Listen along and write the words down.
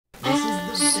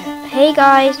Hey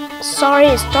guys, sorry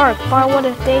it's dark, but I want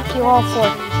to thank you all for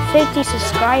 50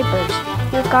 subscribers.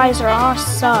 You guys are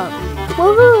awesome.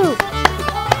 Woohoo!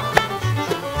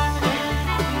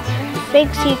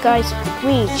 Thanks you guys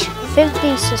reach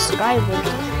 50 subscribers.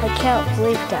 I can't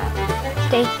believe that.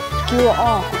 Thank you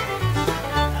all.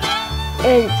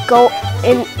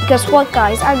 And guess what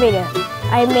guys? I made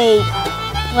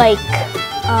like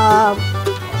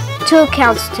 2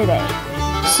 accounts today.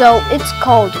 So it's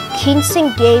called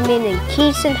Kingston Gaming and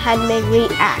Kingston Handmade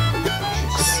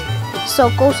Reacts. So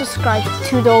go subscribe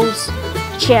to those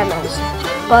channels.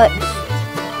 But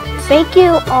thank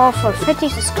you all for 50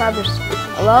 subscribers.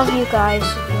 I love you guys.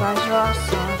 You guys are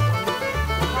awesome.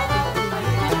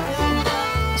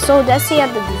 So that's the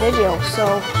end of the video.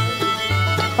 So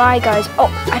bye guys. Oh,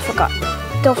 I forgot.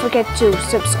 Don't forget to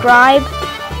subscribe,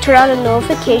 turn on the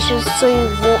notifications so you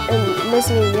won't miss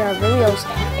any of our videos,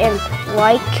 and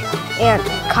like and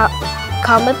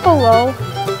comment below.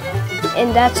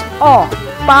 And that's all.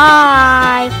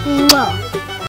 Bye. Mwah.